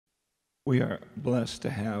We are blessed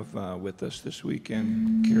to have with us this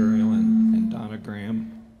weekend Carriel and Donna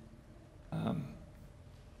Graham,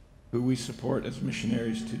 who we support as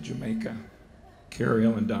missionaries to Jamaica.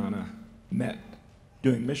 Carriel and Donna met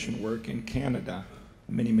doing mission work in Canada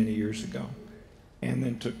many, many years ago, and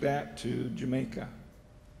then took that to Jamaica.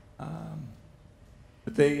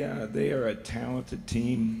 But they are a talented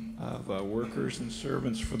team of workers and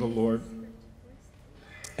servants for the Lord,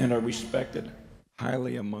 and are respected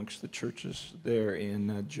highly amongst the churches there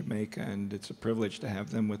in Jamaica, and it's a privilege to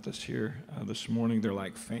have them with us here this morning. They're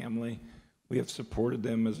like family. We have supported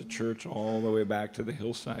them as a church all the way back to the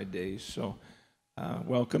Hillside days, so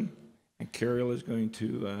welcome. And Carriel is going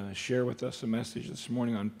to share with us a message this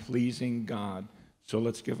morning on pleasing God. So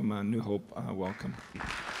let's give him a New Hope welcome.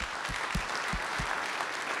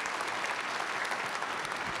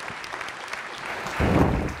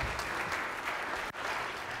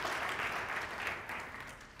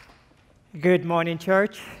 Good morning,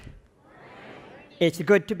 church. It's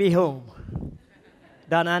good to be home.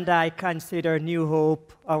 Donna and I consider New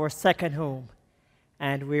Hope our second home,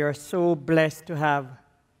 and we are so blessed to have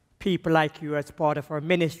people like you as part of our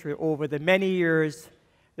ministry over the many years,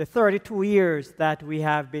 the 32 years that we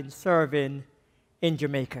have been serving in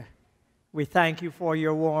Jamaica. We thank you for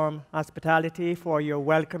your warm hospitality, for your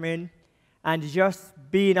welcoming, and just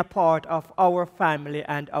being a part of our family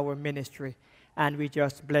and our ministry. And we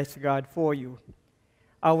just bless God for you.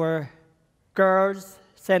 Our girls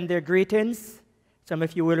send their greetings. Some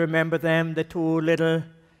of you will remember them, the two little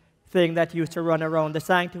things that used to run around the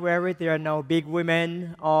sanctuary. They are now big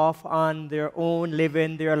women off on their own,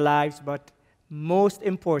 living their lives. But most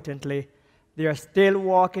importantly, they are still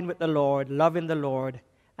walking with the Lord, loving the Lord,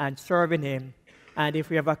 and serving Him. And if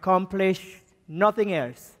we have accomplished nothing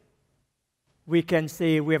else, we can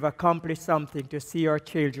say we have accomplished something to see our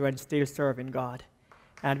children still serving God.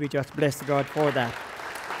 And we just bless God for that.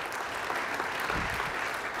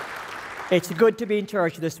 It's good to be in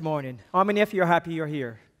church this morning. How many of you are happy you're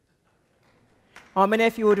here? How many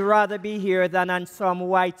of you would rather be here than on some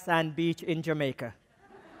white sand beach in Jamaica?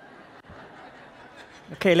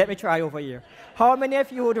 Okay, let me try over here. How many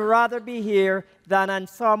of you would rather be here than on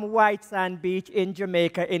some white sand beach in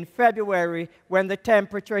Jamaica in February when the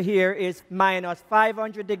temperature here is minus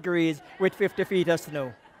 500 degrees with 50 feet of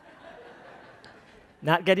snow?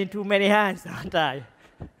 Not getting too many hands, aren't I?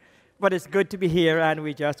 But it's good to be here, and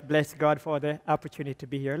we just bless God for the opportunity to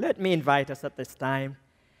be here. Let me invite us at this time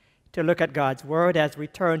to look at God's Word as we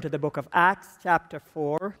turn to the book of Acts, chapter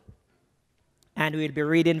 4, and we'll be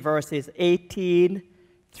reading verses 18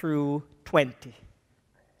 through 20.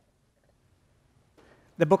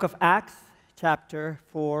 The book of Acts, chapter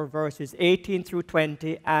 4, verses 18 through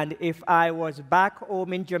 20, and if I was back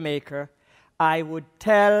home in Jamaica, I would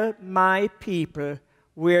tell my people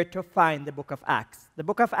where to find the book of Acts. The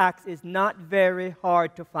book of Acts is not very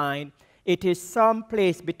hard to find. It is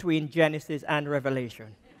someplace between Genesis and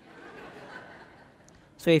Revelation.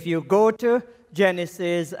 So if you go to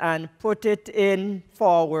Genesis and put it in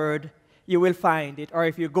forward, you will find it. Or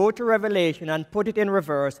if you go to Revelation and put it in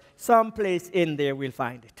reverse, someplace in there we'll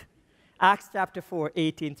find it. Acts chapter 4,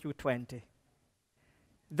 18 through 20.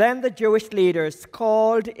 Then the Jewish leaders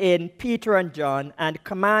called in Peter and John and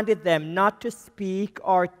commanded them not to speak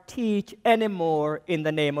or teach anymore in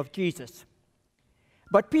the name of Jesus.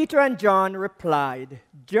 But Peter and John replied,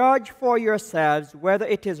 "Judge for yourselves whether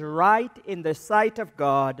it is right in the sight of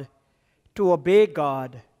God to obey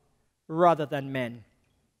God rather than men.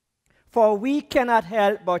 For we cannot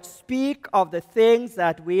help but speak of the things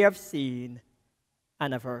that we have seen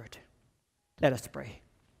and have heard." Let us pray.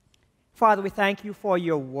 Father, we thank you for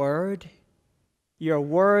your word. Your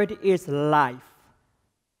word is life.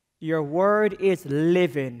 Your word is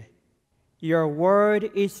living. Your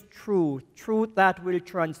word is truth, truth that will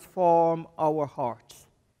transform our hearts.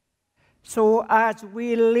 So as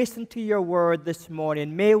we listen to your word this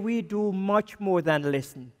morning, may we do much more than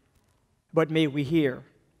listen, but may we hear.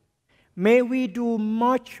 May we do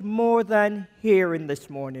much more than hearing this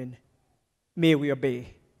morning. May we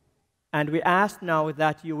obey. And we ask now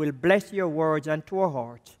that you will bless your words unto our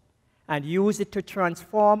hearts and use it to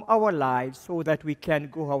transform our lives so that we can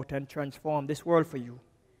go out and transform this world for you.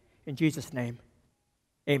 In Jesus' name,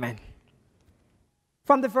 amen.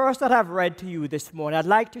 From the verse that I've read to you this morning, I'd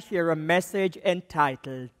like to share a message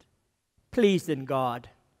entitled, Pleasing God.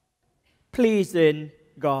 Pleasing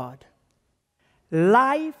God.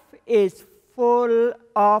 Life is full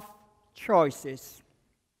of choices.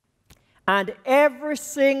 And every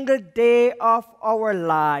single day of our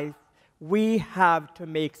life, we have to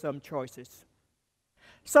make some choices.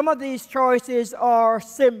 Some of these choices are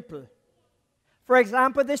simple. For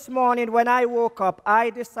example, this morning when I woke up, I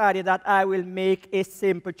decided that I will make a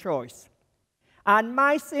simple choice. And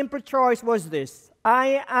my simple choice was this.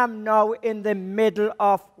 I am now in the middle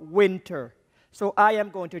of winter, so I am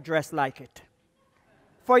going to dress like it.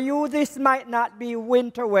 For you, this might not be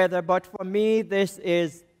winter weather, but for me, this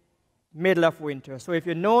is middle of winter. So if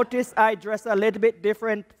you notice, I dress a little bit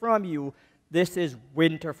different from you. This is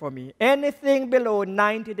winter for me. Anything below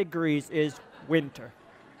 90 degrees is winter.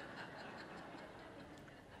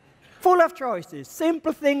 Full of choices.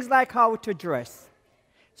 Simple things like how to dress.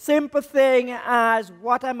 Simple thing as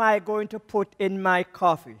what am I going to put in my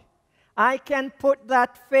coffee? I can put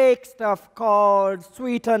that fake stuff called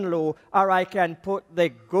sweet and low, or I can put the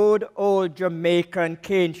good old Jamaican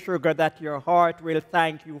cane sugar that your heart will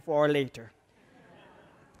thank you for later.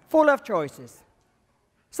 Full of choices.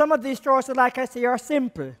 Some of these choices, like I say, are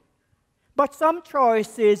simple. But some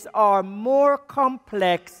choices are more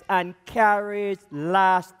complex and carry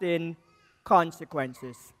lasting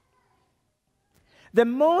consequences. The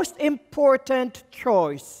most important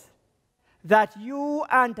choice that you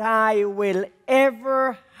and I will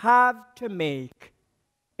ever have to make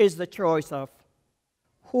is the choice of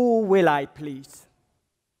who will I please?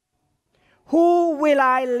 Who will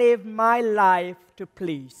I live my life to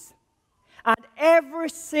please? And every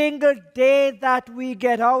single day that we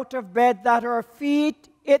get out of bed, that our feet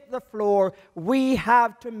hit the floor, we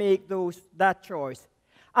have to make that choice.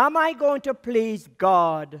 Am I going to please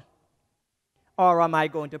God, or am I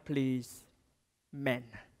going to please men?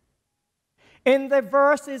 In the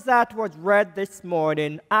verses that was read this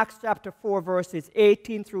morning, Acts chapter 4, verses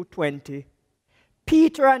 18 through 20,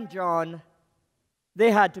 Peter and John, they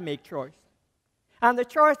had to make choice. And the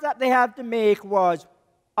choice that they had to make was,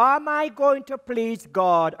 am I going to please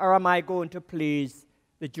God, or am I going to please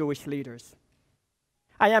the Jewish leaders?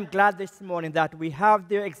 I am glad this morning that we have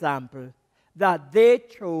their example, that they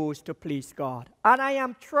chose to please God. And I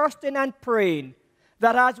am trusting and praying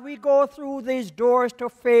that as we go through these doors to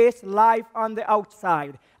face life on the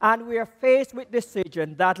outside, and we are faced with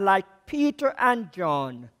decision, that like Peter and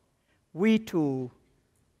John, we too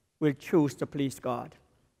will choose to please God.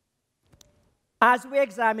 As we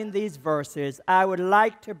examine these verses, I would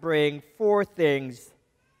like to bring 4 things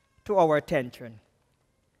to our attention.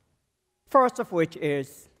 First of which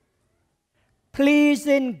is,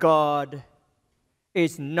 pleasing God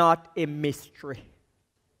is not a mystery.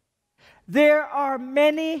 There are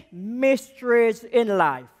many mysteries in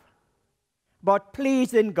life, but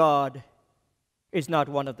pleasing God is not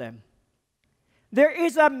one of them. There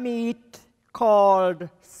is a meat called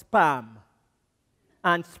spam,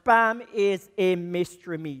 and spam is a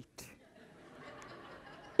mystery meat.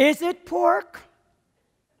 Is it pork?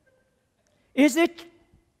 Is it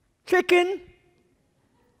chicken?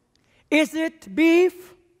 Is it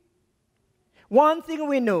beef? One thing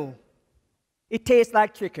we know, it tastes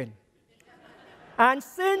like chicken. And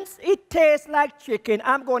since it tastes like chicken,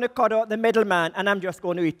 I'm going to cut out the middleman and I'm just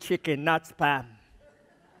going to eat chicken, not spam.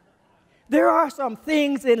 There are some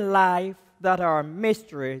things in life that are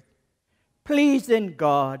mysteries. Pleasing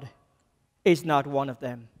God is not one of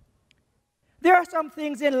them. There are some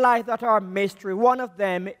things in life that are mystery. One of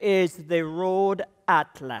them is the road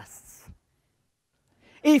atlas.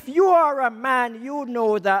 If you are a man, you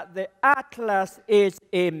know that the atlas is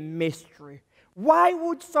a mystery. Why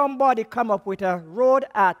would somebody come up with a road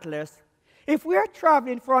atlas? If we're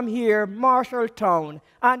traveling from here, Marshalltown,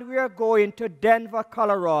 and we're going to Denver,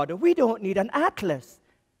 Colorado, we don't need an atlas.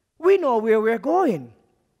 We know where we're going.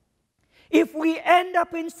 If we end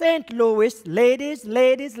up in St. Louis, ladies,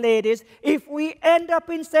 if we end up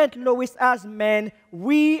in St. Louis as men,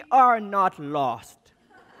 we are not lost.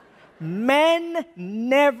 Men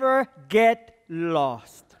never get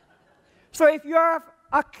lost. So if you have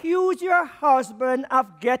accused your husband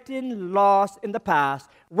of getting lost in the past,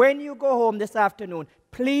 when you go home this afternoon,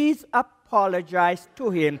 please apologize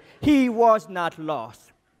to him. He was not lost.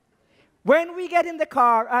 When we get in the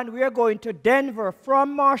car and we are going to Denver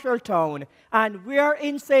from Marshalltown and we are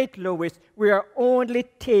in St. Louis, we are only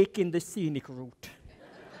taking the scenic route.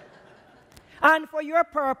 And for your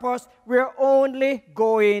purpose, we are only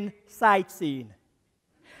going sightseeing.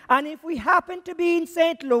 And if we happen to be in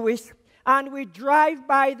St. Louis and we drive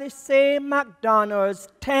by the same McDonald's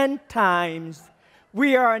 10 times,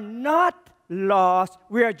 we are not lost.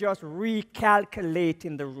 We are just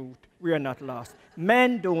recalculating the route. We are not lost.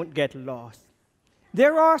 Men don't get lost.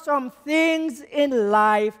 There are some things in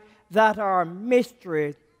life that are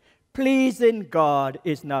mysteries. Pleasing God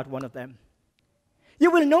is not one of them. You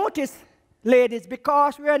will notice, ladies,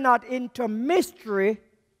 because we are not into mystery,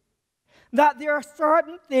 that there are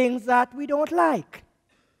certain things that we don't like.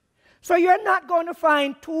 So you're not going to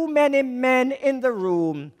find too many men in the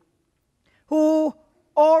room who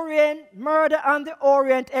Murder on the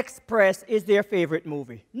Orient Express is their favorite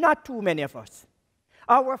movie. Not too many of us.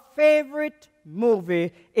 Our favorite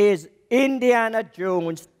movie is Indiana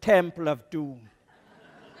Jones' Temple of Doom.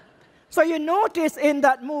 So you notice in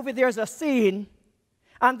that movie there's a scene,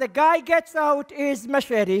 and the guy gets out his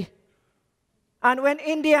machete, and when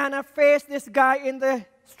Indiana faced this guy in the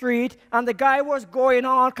street, and the guy was going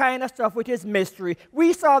all kind of stuff with his mystery,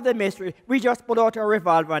 we saw the mystery. We just pulled out a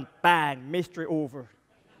revolver and bang, mystery over.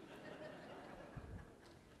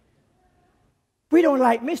 We don't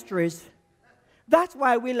like mysteries. That's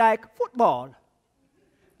why we like football.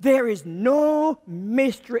 There is no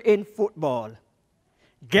mystery in football.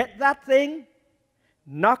 Get that thing,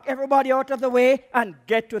 knock everybody out of the way, and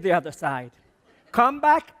get to the other side. Come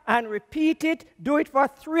back and repeat it. Do it for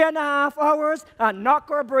 3.5 hours and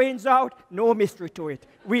knock our brains out. No mystery to it.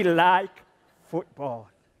 We like football.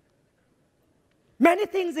 Many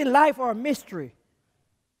things in life are mystery.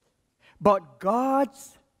 But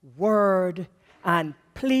God's word and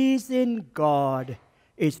pleasing God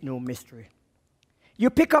is no mystery. You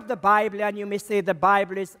pick up the Bible and you may say the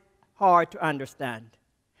Bible is hard to understand.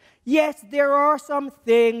 Yes, there are some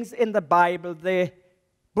things in the Bible, the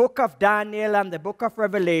book of Daniel and the book of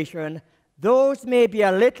Revelation, those may be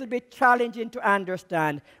a little bit challenging to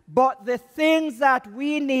understand, but the things that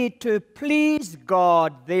we need to please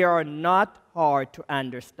God, they are not hard to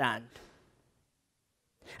understand.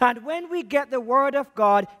 And when we get the Word of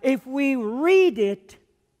God, if we read it,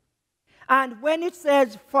 and when it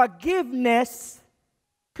says forgiveness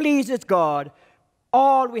pleases God,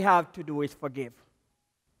 all we have to do is forgive.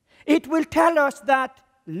 It will tell us that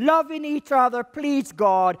loving each other please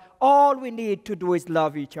God, all we need to do is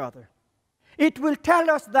love each other. It will tell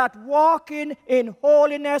us that walking in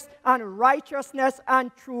holiness and righteousness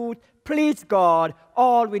and truth please God,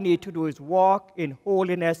 all we need to do is walk in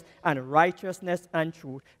holiness and righteousness and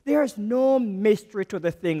truth. There is no mystery to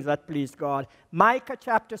the things that please God. Micah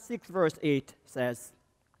chapter 6 verse 8 says,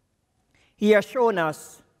 He has shown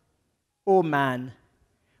us, O man,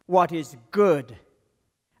 what is good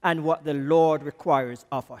and what the Lord requires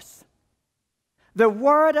of us. The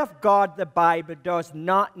Word of God, the Bible, does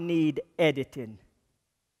not need editing.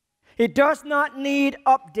 It does not need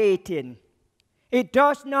updating. It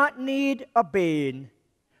does not need obeying.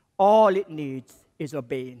 All it needs is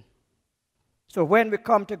obeying. So when we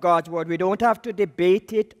come to God's Word, we don't have to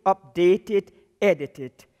debate it, update it, edit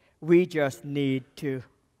it. We just need to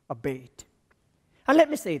obey it. And let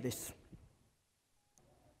me say this.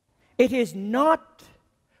 It is not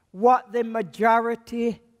what the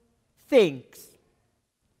majority thinks.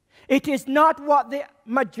 It is not what the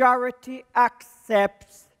majority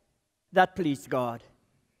accepts that pleases God.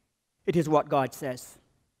 It is what God says.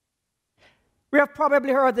 We have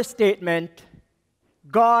probably heard the statement,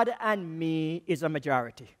 God and me is a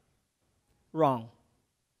majority. Wrong.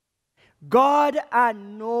 God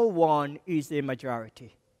and no one is a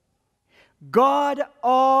majority. God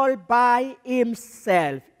all by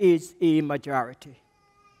himself is a majority.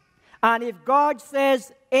 And if God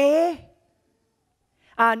says A,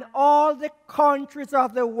 and all the countries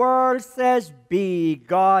of the world says B,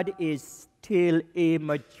 God is still a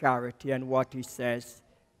majority, and what he says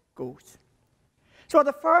goes. So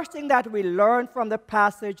the first thing that we learn from the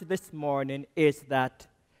passage this morning is that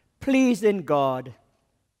pleasing God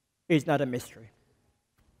is not a mystery.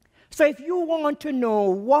 So if you want to know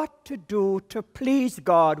what to do to please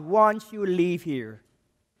God once you leave here,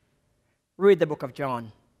 read the book of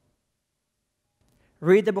John.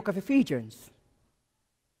 Read the book of Ephesians.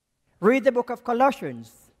 Read the book of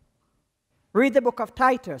Colossians. Read the book of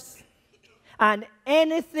Titus. And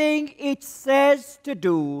anything it says to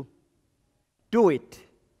do, do it,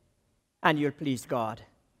 and you'll please God.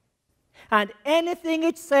 And anything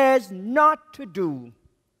it says not to do,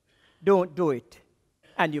 don't do it,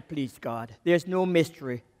 and you please God. There's no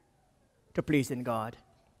mystery to pleasing God.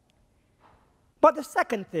 But the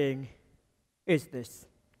second thing is this.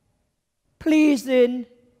 Pleasing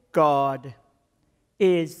God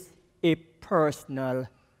is a personal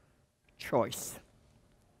choice.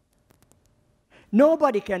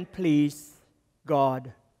 Nobody can please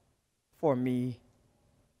God for me.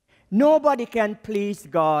 Nobody can please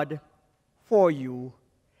God for you.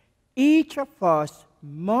 Each of us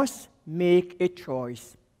must make a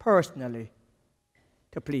choice personally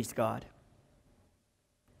to please God.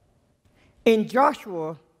 In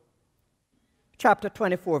Joshua chapter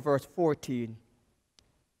 24, verse 14,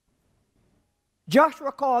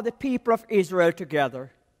 Joshua called the people of Israel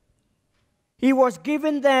together. He was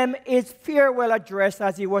giving them his farewell address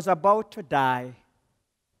as he was about to die.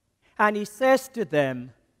 And he says to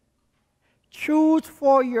them, choose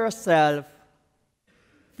for yourself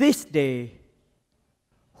this day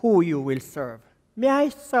who you will serve. May I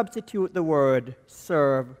substitute the word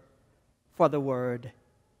serve for the word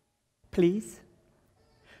please?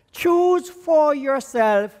 Choose for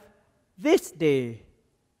yourself this day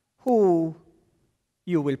who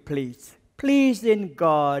you will please. Pleasing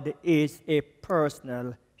God is a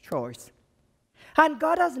personal choice. And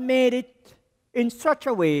God has made it in such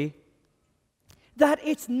a way that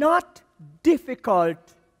it's not difficult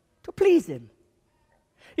to please Him.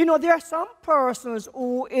 You know, there are some persons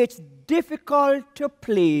who it's difficult to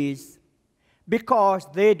please because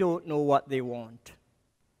they don't know what they want.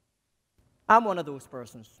 I'm one of those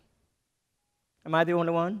persons. Am I the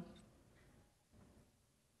only one?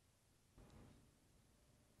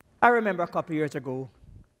 I remember a couple years ago,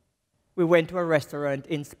 we went to a restaurant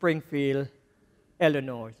in Springfield,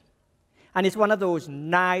 Illinois. And it's one of those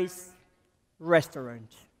nice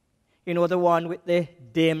restaurants. You know, the one with the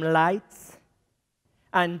dim lights?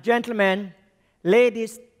 And gentlemen,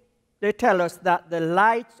 ladies, they tell us that the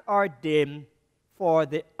lights are dim for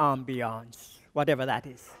the ambiance, whatever that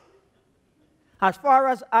is. As far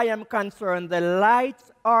as I am concerned, the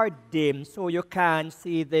lights are dim so you can't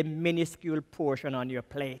see the minuscule portion on your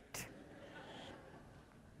plate.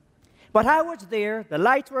 But I was there, the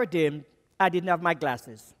lights were dim, I didn't have my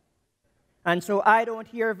glasses. And so I don't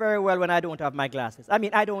hear very well when I don't have my glasses.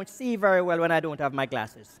 I don't see very well when I don't have my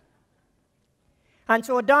glasses. And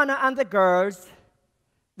so Donna and the girls,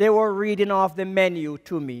 they were reading off the menu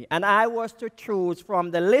to me, and I was to choose from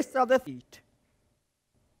the list of the feet.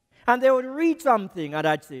 And they would read something, and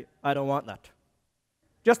I'd say, I don't want that.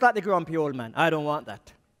 Just like the grumpy old man, I don't want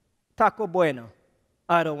that. Taco Bueno,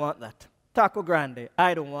 I don't want that. Taco Grande,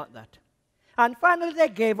 I don't want that. And finally they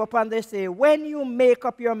gave up and they say, when you make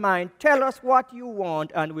up your mind, tell us what you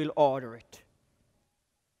want and we'll order it.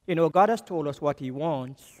 You know, God has told us what He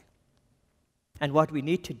wants, and what we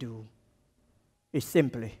need to do is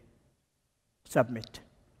simply submit.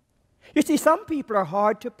 You see, some people are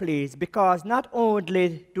hard to please because not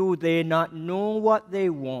only do they not know what they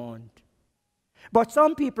want, but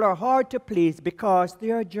some people are hard to please because they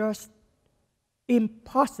are just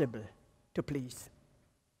impossible to please.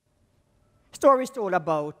 Stories told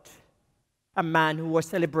about a man who was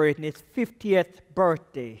celebrating his 50th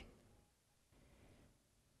birthday.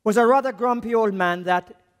 Was a rather grumpy old man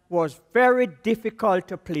that was very difficult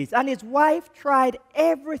to please. And his wife tried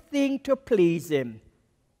everything to please him,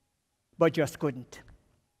 but just couldn't.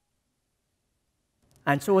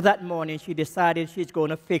 And so that morning she decided she's going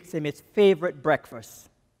to fix him his favorite breakfast: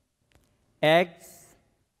 eggs,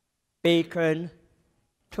 bacon,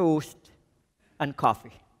 toast, and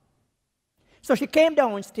coffee. So she came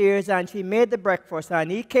downstairs and she made the breakfast,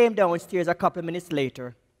 and he came downstairs a couple of minutes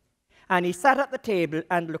later, and he sat at the table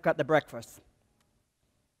and looked at the breakfast.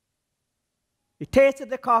 He tasted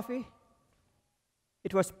the coffee.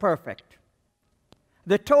 It was perfect.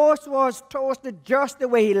 The toast was toasted just the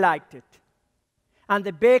way he liked it. And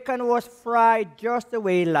the bacon was fried just the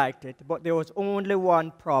way he liked it. But there was only one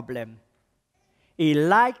problem. He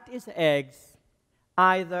liked his eggs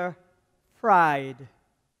either fried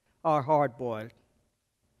or hard-boiled.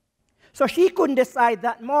 So she couldn't decide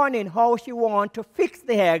that morning how she wanted to fix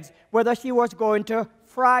the eggs, whether she was going to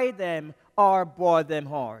fry them or boil them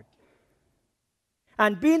hard.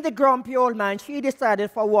 And being the grumpy old man, she decided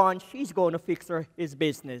for one, she's going to fix his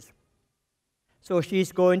business. So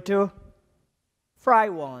she's going to fry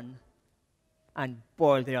one and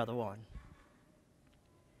boil the other one.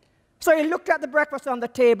 So he looked at the breakfast on the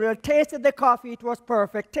table, tasted the coffee, it was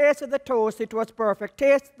perfect, tasted the toast, it was perfect,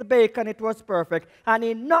 tasted the bacon, it was perfect, and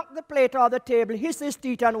he knocked the plate off the table, hissed his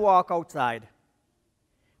teeth, and walked outside.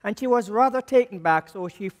 And she was rather taken back, so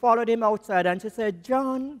she followed him outside, and she said,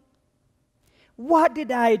 John, what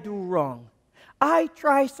did I do wrong? I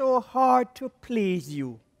try so hard to please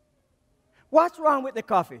you. What's wrong with the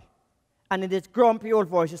coffee? And in this grumpy old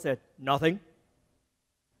voice, she said, nothing.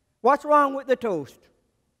 What's wrong with the toast?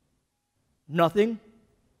 Nothing.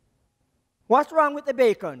 What's wrong with the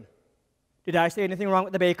bacon? Did I say anything wrong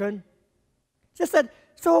with the bacon? She said,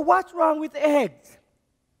 so what's wrong with the eggs?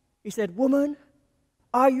 He said, woman,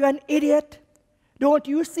 are you an idiot? Don't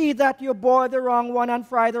you see that you boil the wrong one and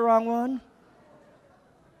fry the wrong one?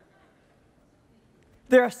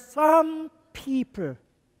 There are some people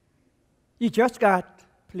you just got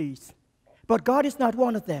please. But God is not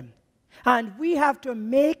one of them. And we have to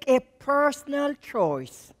make a personal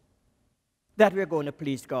choice that we're going to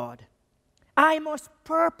please God. I must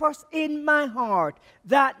purpose in my heart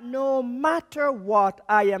that no matter what,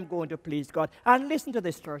 I am going to please God. And listen to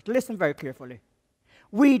this, church. Listen very carefully.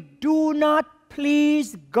 We do not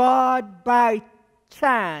please God by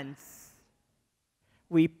chance.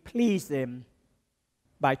 We please Him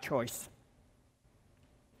by choice.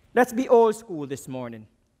 Let's be old school this morning.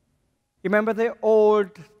 Remember the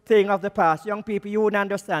old thing of the past? Young people, you wouldn't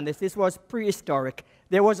understand this. This was prehistoric.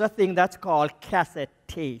 There was a thing that's called cassette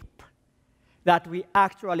tape that we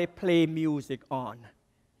actually play music on.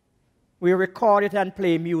 We record it and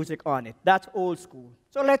play music on it. That's old school.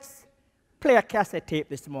 So let's play a cassette tape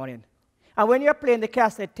this morning. And when you're playing the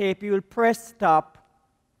cassette tape, you'll press stop,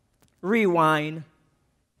 rewind,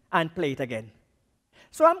 and play it again.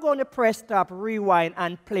 So I'm going to press stop, rewind,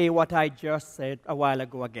 and play what I just said a while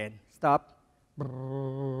ago again. Stop.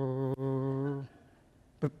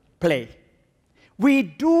 Play. We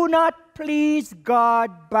do not please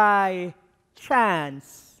God by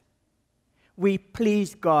chance. We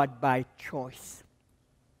please God by choice.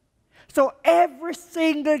 So every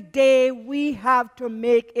single day we have to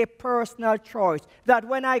make a personal choice that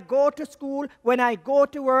when I go to school, when I go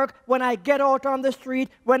to work, when I get out on the street,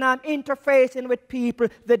 when I'm interfacing with people,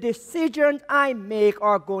 the decisions I make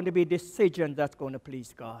are going to be decisions that's going to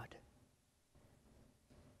please God.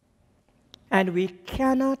 And we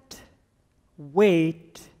cannot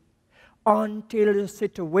wait until the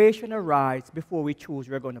situation arises before we choose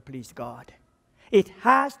we're going to please God. It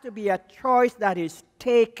has to be a choice that is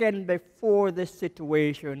taken before the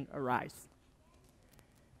situation arises.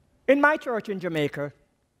 In my church in Jamaica,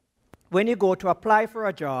 when you go to apply for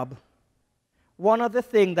a job, one of the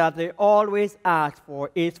things that they always ask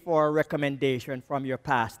for is for a recommendation from your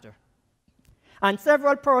pastor. And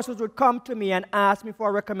several persons would come to me and ask me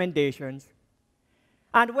for recommendations.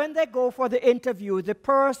 And when they go for the interview, the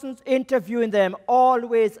persons interviewing them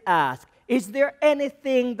always ask, is there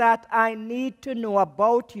anything that I need to know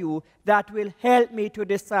about you that will help me to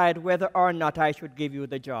decide whether or not I should give you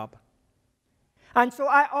the job? And so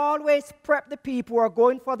I always prep the people who are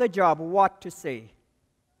going for the job what to say.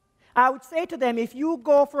 I would say to them, if you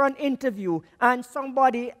go for an interview and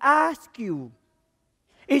somebody asks you,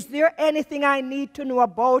 is there anything I need to know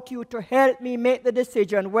about you to help me make the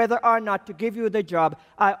decision whether or not to give you the job?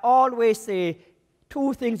 I always say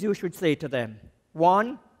two things you should say to them.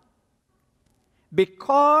 One,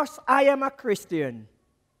 because I am a Christian,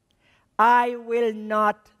 I will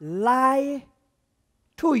not lie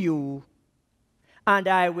to you, and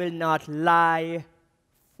I will not lie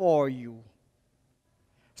for you.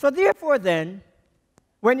 So therefore then,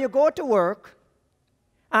 when you go to work,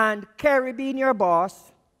 and Kerry being your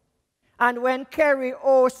boss, and when Kerry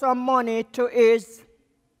owes some money to his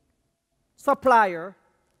supplier,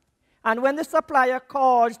 and when the supplier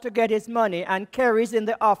calls to get his money, and Kerry's in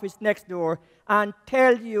the office next door, and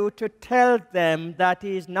tell you to tell them that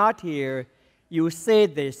he's not here, you say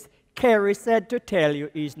this, Kerry said to tell you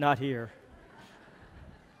he's not here.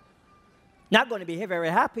 Not going to be very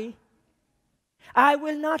happy. I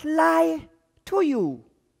will not lie to you,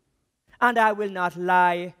 and I will not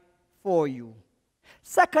lie for you.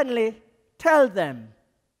 Secondly, tell them,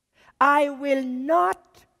 I will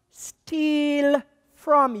not steal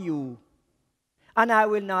from you, and I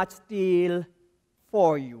will not steal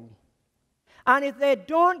for you. And if they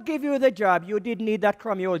don't give you the job, you didn't need that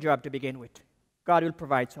crummy old job to begin with. God will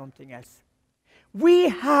provide something else. We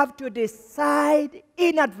have to decide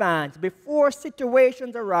in advance, before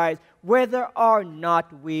situations arise, whether or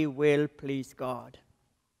not we will please God.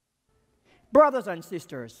 Brothers and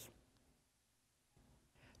sisters,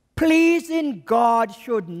 pleasing God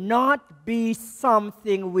should not be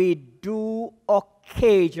something we do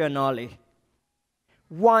occasionally,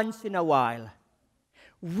 once in a while.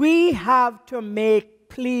 We have to make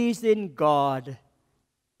pleasing God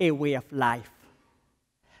a way of life.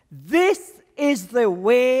 This is the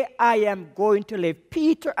way I am going to live.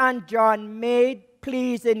 Peter and John made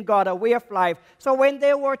pleasing God a way of life. So when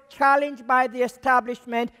they were challenged by the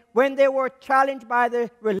establishment, when they were challenged by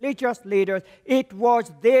the religious leaders, it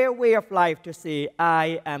was their way of life to say,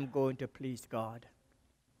 I am going to please God.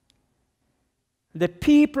 The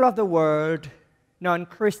people of the world,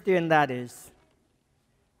 non-Christian that is,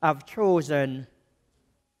 have chosen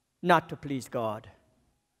not to please God.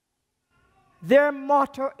 Their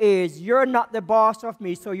motto is, you're not the boss of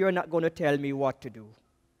me, so you're not going to tell me what to do.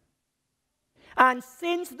 And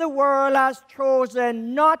since the world has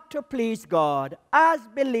chosen not to please God, as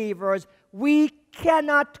believers, we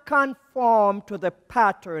cannot conform to the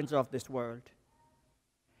patterns of this world.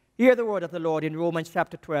 Hear the word of the Lord in Romans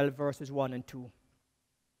chapter 12, verses 1 and 2.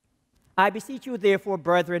 I beseech you, therefore,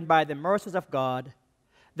 brethren, by the mercies of God,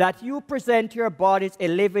 that you present your bodies a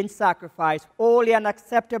living sacrifice, holy and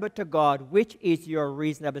acceptable to God, which is your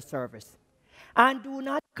reasonable service. And do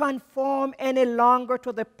not conform any longer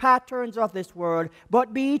to the patterns of this world,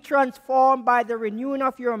 but be transformed by the renewing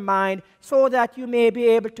of your mind, so that you may be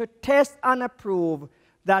able to test and approve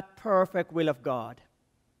that perfect will of God.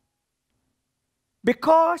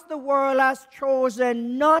 Because the world has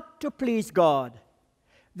chosen not to please God,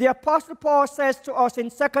 the Apostle Paul says to us in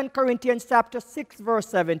 2 Corinthians chapter 6, verse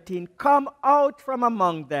 17, "Come out from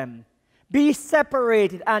among them, be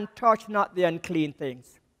separated, and touch not the unclean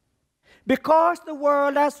things." Because the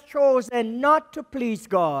world has chosen not to please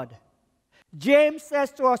God, James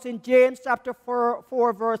says to us in James chapter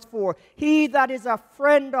 4, verse 4, "He that is a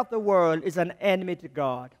friend of the world is an enemy to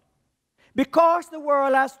God." Because the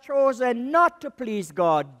world has chosen not to please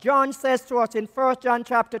God, John says to us in 1 John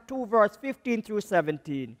chapter 2, verse 15 through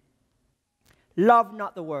 17, "Love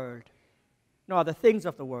not the world, nor the things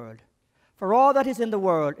of the world. For all that is in the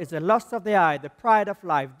world is the lust of the eye, the pride of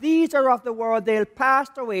life. These are of the world, they'll pass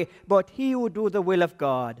away, but he who do the will of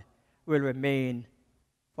God will remain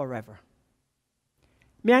forever."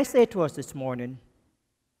 May I say to us this morning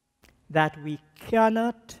that we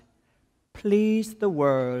cannot please the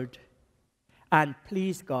world and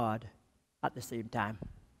please God at the same time.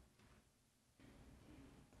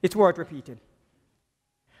 It's worth repeating.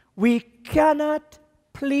 We cannot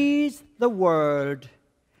please the world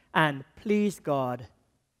and please God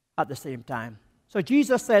at the same time. So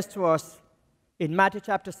Jesus says to us in Matthew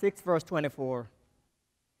chapter 6, verse 24,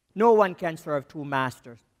 "No one can serve two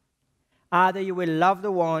masters. Either you will love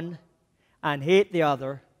the one and hate the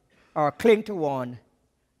other, or cling to one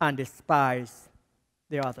and despise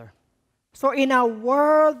the other." So in a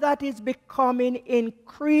world that is becoming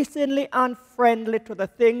increasingly unfriendly to the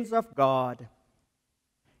things of God,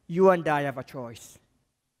 you and I have a choice.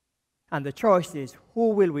 And the choice is, who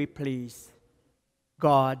will we please,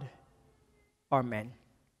 God or men?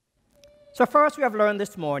 So first, we have learned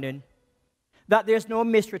this morning that there's no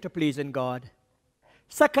mystery to pleasing God.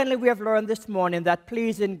 Secondly, we have learned this morning that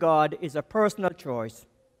pleasing God is a personal choice.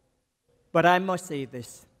 But I must say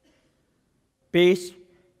this, based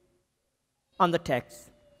on the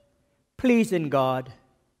text, pleasing God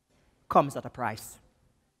comes at a price.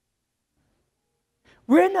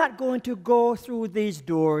 We're not going to go through these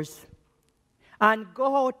doors and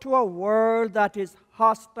go out to a world that is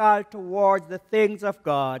hostile towards the things of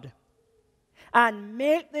God and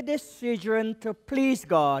make the decision to please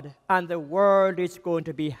God, and the world is going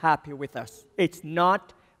to be happy with us. It's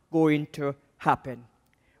not going to happen.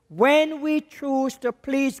 When we choose to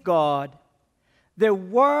please God, the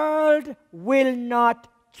world will not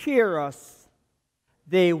cheer us.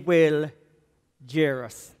 They will jeer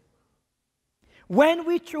us. When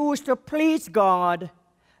we choose to please God,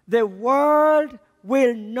 the world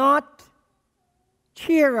will not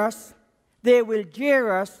cheer us. They will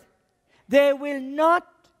jeer us. They will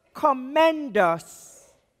not commend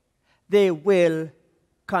us. They will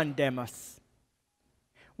condemn us.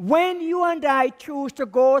 When you and I choose to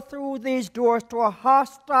go through these doors to a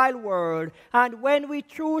hostile world, and when we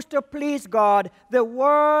choose to please God, the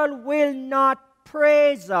world will not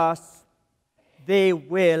praise us. They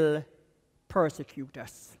will persecute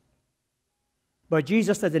us. But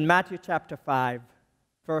Jesus says in Matthew chapter 5,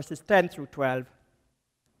 verses 10 through 12,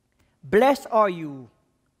 "Blessed are you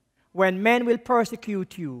when men will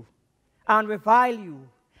persecute you and revile you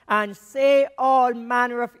and say all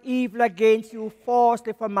manner of evil against you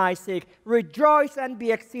falsely for my sake. Rejoice and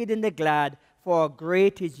be exceedingly glad, for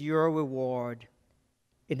great is your reward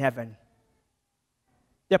in heaven."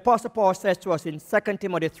 The Apostle Paul says to us in 2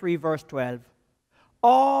 Timothy 3, verse 12,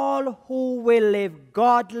 "All who will live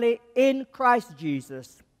godly in Christ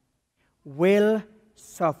Jesus will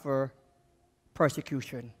suffer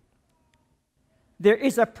persecution." There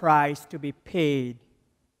is a price to be paid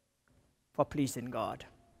for pleasing God.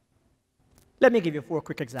 Let me give you 4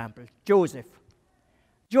 quick examples. Joseph.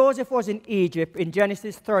 Joseph was in Egypt in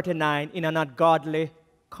Genesis 39 in an ungodly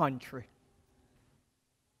country.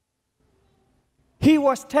 He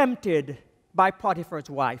was tempted by Potiphar's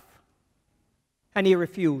wife, and he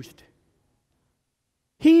refused.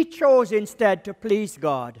 He chose instead to please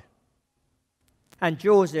God, and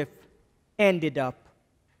Joseph ended up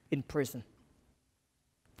in prison.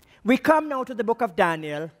 We come now to the book of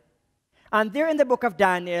Daniel, and there in the book of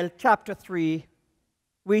Daniel, chapter 3,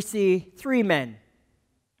 we see 3 men.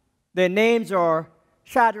 Their names are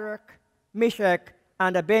Shadrach, Meshach,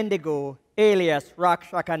 and Abednego, alias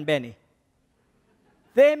Rakshak and Benny.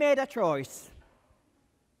 They made a choice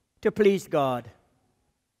to please God,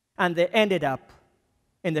 and they ended up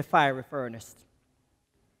in the fiery furnace.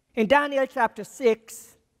 In Daniel chapter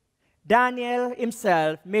 6, Daniel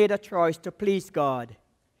himself made a choice to please God.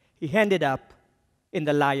 He ended up in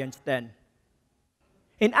the lion's den.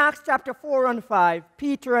 In Acts chapter 4 and 5,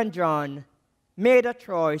 Peter and John made a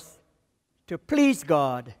choice to please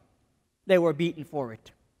God. They were beaten for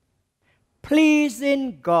it.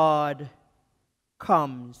 Pleasing God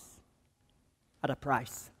comes at a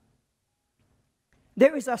price.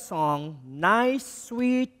 There is a song, nice,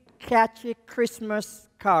 sweet, catchy Christmas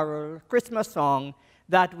carol, Christmas song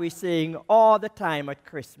that we sing all the time at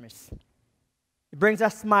Christmas. It brings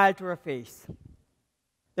a smile to our face.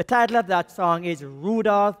 The title of that song is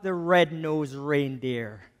Rudolph the Red-Nosed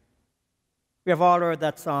Reindeer. We have all heard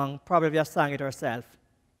that song, probably have sang it ourselves.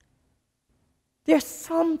 There's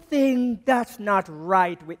something that's not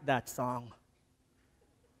right with that song.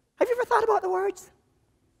 Have you ever thought about the words?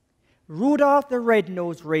 Rudolph the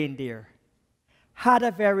Red-Nosed Reindeer had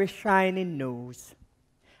a very shiny nose.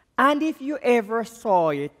 And if you ever saw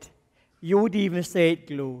it, you would even say it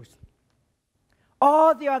glows.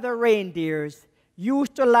 All the other reindeers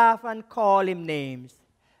used to laugh and call him names.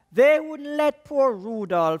 They wouldn't let poor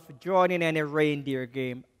Rudolph join in any reindeer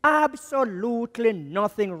game. Absolutely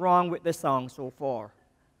nothing wrong with the song so far.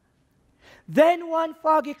 Then one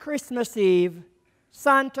foggy Christmas Eve,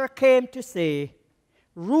 Santa came to say,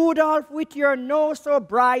 Rudolph, with your nose so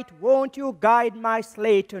bright, won't you guide my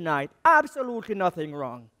sleigh tonight? Absolutely nothing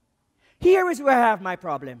wrong. Here is where I have my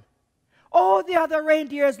problem. All the other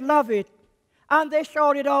reindeers love it, and they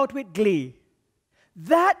shout it out with glee.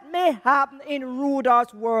 That may happen in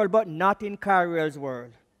Rudolph's world, but not in Carriel's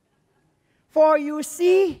world. For you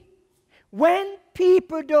see, when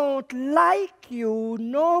people don't like you,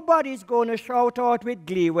 nobody's going to shout out with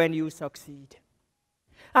glee when you succeed.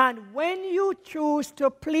 And when you choose to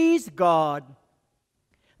please God,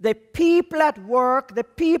 the people at work, the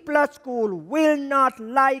people at school will not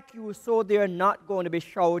like you, so they're not going to be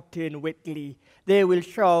shouting with glee. They will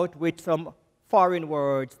shout with some foreign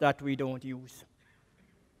words that we don't use.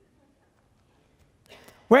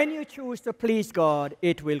 When you choose to please God,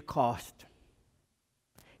 it will cost.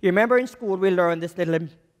 You remember in school we learned this little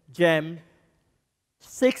gem,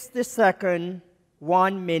 60 seconds,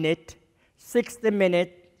 1 minute, 60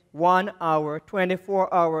 minutes, 1 hour,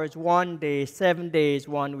 24 hours, 1 day, 7 days,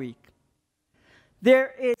 1 week.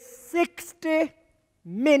 There is 60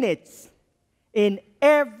 minutes in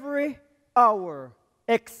every hour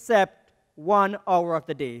except 1 hour of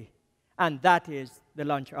the day, and that is the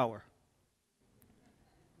lunch hour.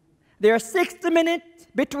 There are 60 minutes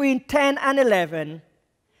between 10 and 11,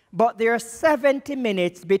 but there are 70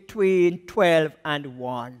 minutes between 12 and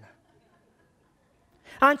 1.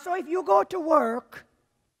 And so if you go to work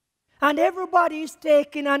and everybody is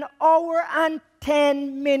taking an hour and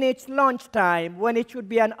 10 minutes lunchtime when it should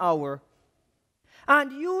be an hour,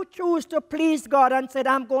 and you choose to please God and said,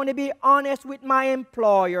 I'm going to be honest with my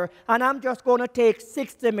employer and I'm just going to take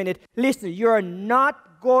 60 minutes. Listen, you're not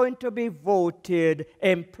going to be voted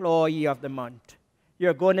employee of the month.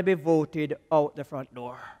 You're going to be voted out the front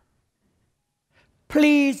door.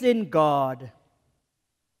 Pleasing God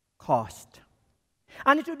cost.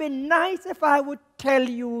 And it would be nice if I would tell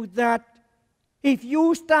you that if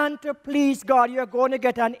you stand to please God, you're going to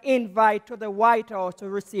get an invite to the White House to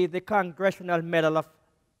receive the Congressional Medal of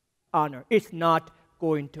Honor. It's not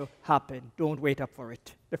going to happen. Don't wait up for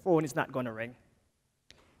it. The phone is not going to ring.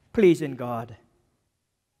 Pleasing God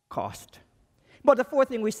cost. But the fourth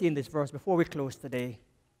thing we see in this verse before we close today,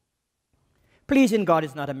 pleasing God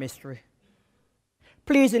is not a mystery.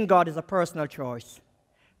 Pleasing God is a personal choice.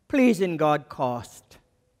 Pleasing God cost.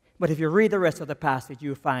 But if you read the rest of the passage,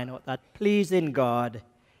 you find out that pleasing God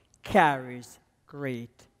carries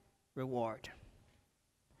great reward.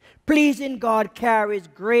 Pleasing God carries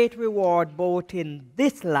great reward both in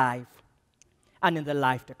this life and in the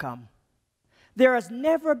life to come. There has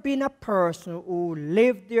never been a person who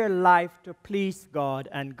lived their life to please God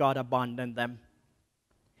and God abandoned them.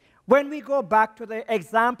 When we go back to the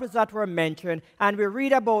examples that were mentioned and we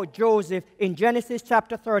read about Joseph in Genesis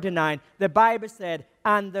chapter 39, the Bible said,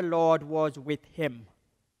 and the Lord was with him.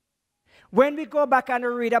 When we go back and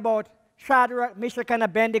read about Shadrach, Meshach, and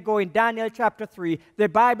Abednego in Daniel chapter 3, the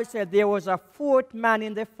Bible said there was a fourth man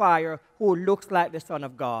in the fire who looks like the Son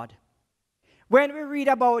of God. When we read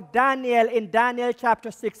about Daniel in Daniel chapter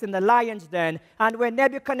 6 in the lion's den, and when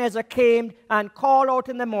Nebuchadnezzar came and called out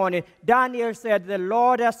in the morning, Daniel said, the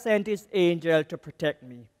Lord has sent his angel to protect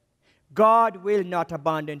me. God will not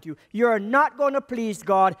abandon you. You're not going to please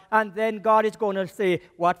God, and then God is going to say,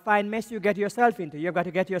 what fine mess you get yourself into. You've got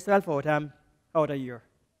to get yourself out of here.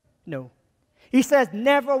 No. He says,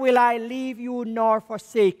 never will I leave you nor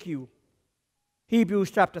forsake you.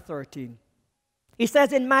 Hebrews chapter 13. He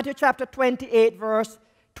says in Matthew chapter 28, verse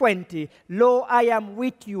 20, lo, I am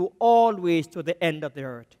with you always to the end of the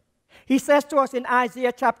earth. He says to us in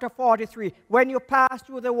Isaiah chapter 43, when you pass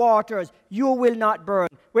through the waters, you will not burn.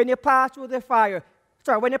 When you pass through the fire,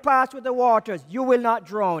 when you pass through the waters, you will not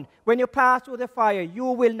drown. When you pass through the fire, you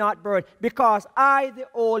will not burn, because I, the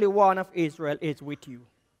Holy One of Israel, is with you.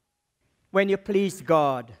 When you please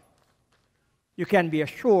God, you can be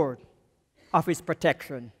assured of His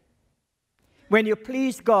protection. When you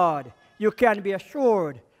please God, you can be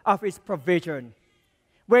assured of His provision.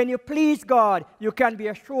 When you please God, you can be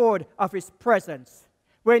assured of His presence.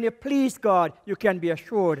 When you please God, you can be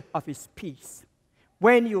assured of His peace.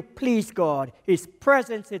 When you please God, His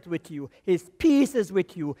presence is with you, His peace is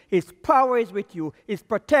with you, His power is with you, His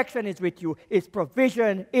protection is with you, His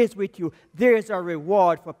provision is with you. There is a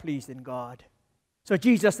reward for pleasing God. So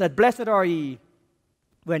Jesus said, blessed are ye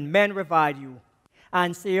when men revile you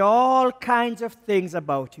and say all kinds of things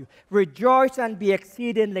about you. Rejoice and be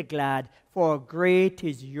exceedingly glad, for great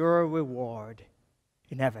is your reward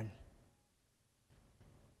in heaven.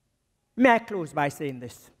 May I close by saying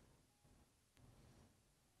this?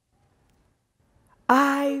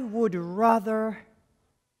 I would rather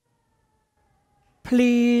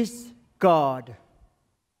please God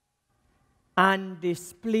and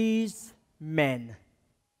displease men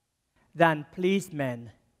than please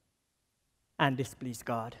men and displease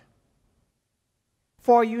God.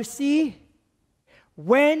 For you see,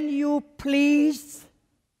 when you please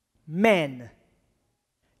men,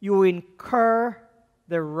 you incur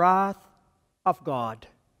the wrath of God.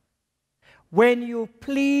 When you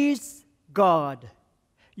please God,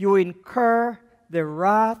 you incur the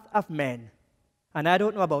wrath of men. And I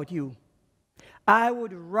don't know about you. I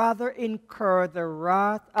would rather incur the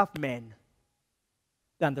wrath of men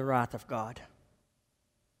than the wrath of God.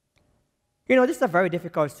 You know, this is a very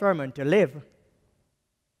difficult sermon to live.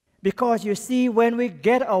 Because you see, when we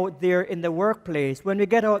get out there in the workplace, when we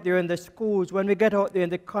get out there in the schools, when we get out there in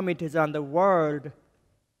the communities and the world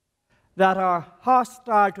that are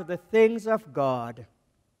hostile to the things of God,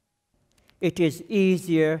 it is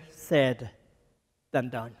easier said than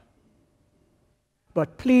done.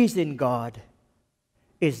 But pleasing God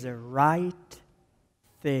is the right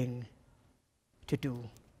thing to do.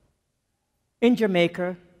 In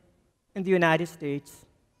Jamaica, in the United States,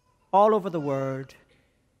 all over the world,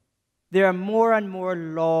 there are more and more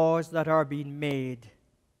laws that are being made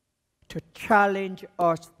to challenge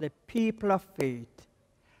us, the people of faith,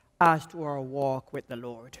 as to our walk with the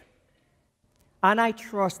Lord. And I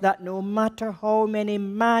trust that no matter how many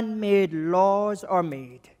man-made laws are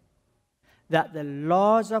made, that the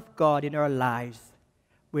laws of God in our lives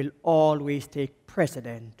will always take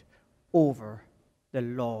precedent over the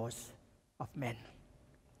laws of men.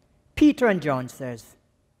 Peter and John says,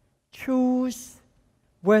 choose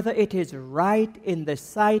whether it is right in the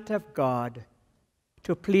sight of God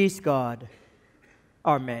to please God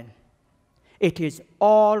or men. It is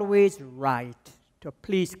always right to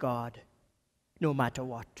please God no matter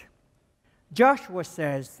what. Joshua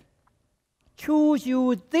says, choose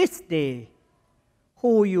you this day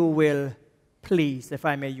who you will please, if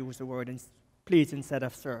I may use the word please instead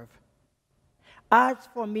of serve. As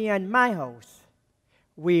for me and my house,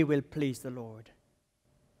 we will please the Lord.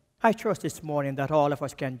 I trust this morning that all of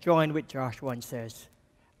us can join with Joshua and says,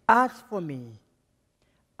 as for me,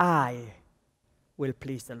 I will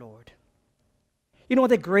please the Lord. You know,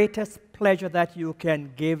 the greatest pleasure that you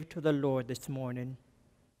can give to the Lord this morning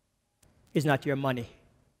is not your money.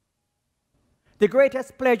 The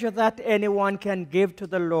greatest pleasure that anyone can give to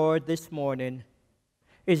the Lord this morning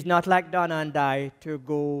is not like Donna and I to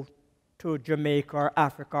go to Jamaica or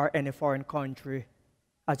Africa or any foreign country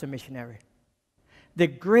as a missionary. The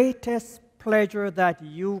greatest pleasure that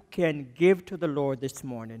you can give to the Lord this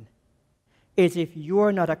morning is, if you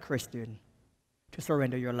are not a Christian, to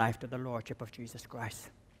surrender your life to the Lordship of Jesus Christ.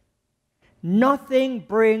 Nothing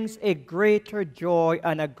brings a greater joy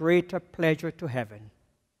and a greater pleasure to heaven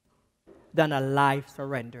than a life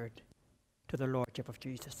surrendered to the Lordship of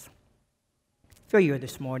Jesus. If you're here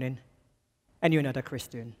this morning and you're not a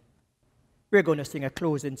Christian, we're going to sing a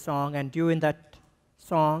closing song, and during that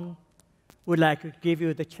song, we'd like to give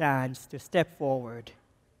you the chance to step forward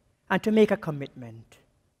and to make a commitment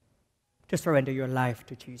to surrender your life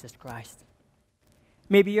to Jesus Christ.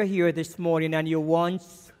 Maybe you're here this morning and you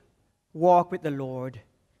once walked with the Lord,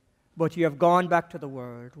 but you have gone back to the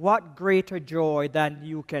world. What greater joy than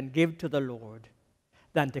you can give to the Lord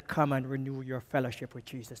than to come and renew your fellowship with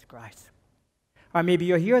Jesus Christ? Or maybe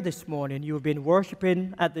you're here this morning, you've been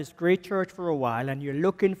worshiping at this great church for a while, and you're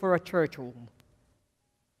looking for a church home.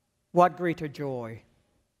 What greater joy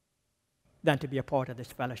than to be a part of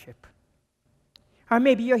this fellowship? Or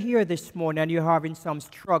maybe you're here this morning and you're having some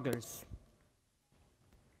struggles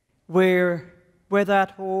whether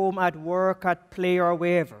at home, at work, at play, or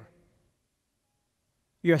wherever,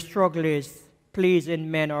 your struggle is pleasing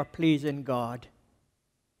men or pleasing God,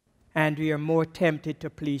 and we are more tempted to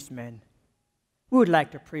please men. We would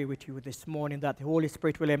like to pray with you this morning that the Holy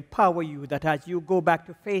Spirit will empower you, that as you go back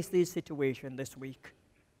to face this situation this week,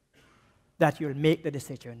 that you'll make the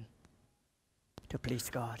decision to please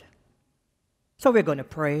God. So we're going to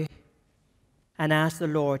pray and ask the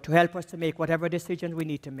Lord to help us to make whatever decision we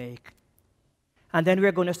need to make. And then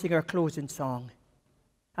we're going to sing our closing song.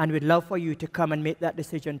 And we'd love for you to come and make that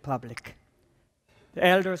decision public. The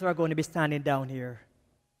elders are going to be standing down here.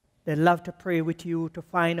 They'd love to pray with you to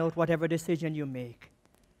find out whatever decision you make.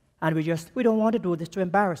 And we don't want to do this to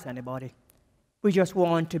embarrass anybody. We just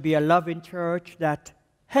want to be a loving church that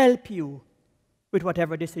help you with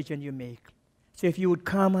whatever decision you make. So if you would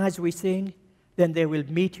come as we sing, then they will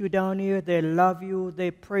meet you down here, they'll love you, they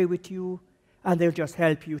pray with you, and they'll just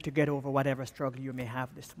help you to get over whatever struggle you may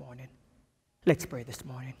have this morning. Let's pray this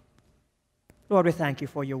morning. Lord, we thank you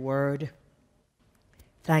for your word.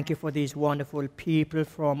 Thank you for these wonderful people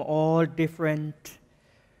from all different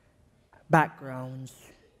backgrounds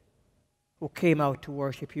who came out to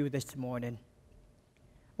worship you this morning.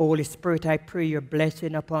 Holy Spirit, I pray your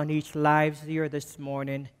blessing upon each lives here this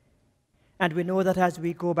morning. And we know that as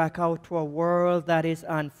we go back out to a world that is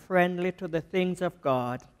unfriendly to the things of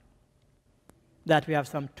God, that we have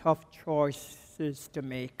some tough choices to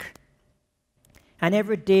make. And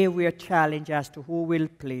every day we are challenged as to who will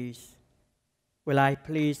please. Will I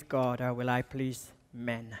please God or will I please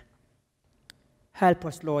men? Help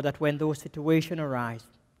us, Lord, that when those situations arise,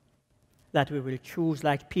 that we will choose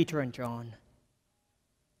like Peter and John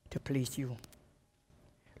to please you.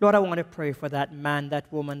 Lord, I want to pray for that man,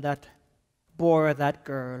 that woman, that boy or that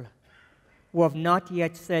girl who have not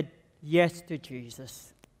yet said yes to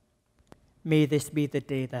Jesus. May this be the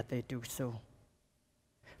day that they do so.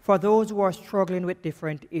 For those who are struggling with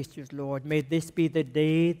different issues, Lord, may this be the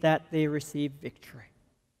day that they receive victory.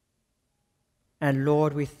 And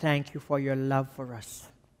Lord, we thank you for your love for us.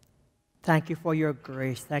 Thank you for your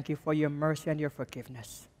grace. Thank you for your mercy and your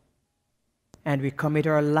forgiveness. And we commit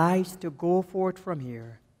our lives to go forth from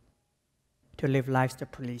here, to live lives to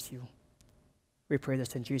please you. We pray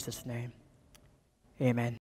this in Jesus' name. Amen.